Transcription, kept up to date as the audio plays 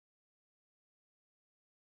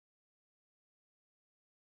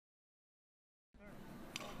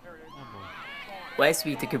Last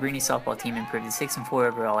week, the Cabrini softball team improved to 6-4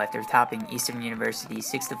 overall after topping Eastern University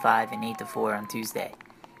 6-5 and 8-4 on Tuesday.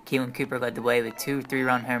 Keelan Cooper led the way with 2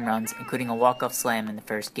 3-run home runs, including a walk-off slam in the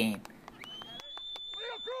first game.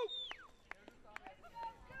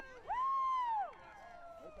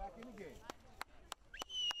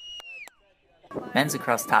 Men's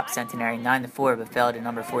lacrosse topped Centenary 9-4, but fell to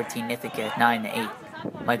number 14 Ithaca 9-8.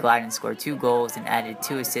 Mike Lyden scored 2 goals and added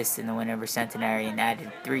 2 assists in the win over Centenary, and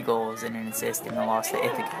added 3 goals and an assist in the loss to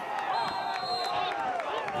Ithaca.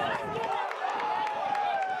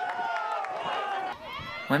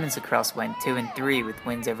 Women's lacrosse went 2-3 with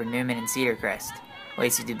wins over Newman and Cedar Crest.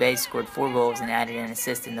 Lacey Dubé scored 4 goals and added an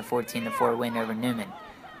assist in the 14-4 win over Newman,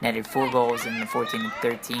 netted 4 goals in the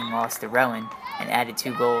 14-13 loss to Rowan, and added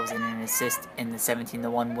 2 goals and an assist in the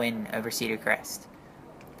 17-1 win over Cedar Crest.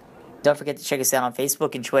 Don't forget to check us out on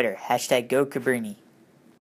Facebook and Twitter, #GoCabrini.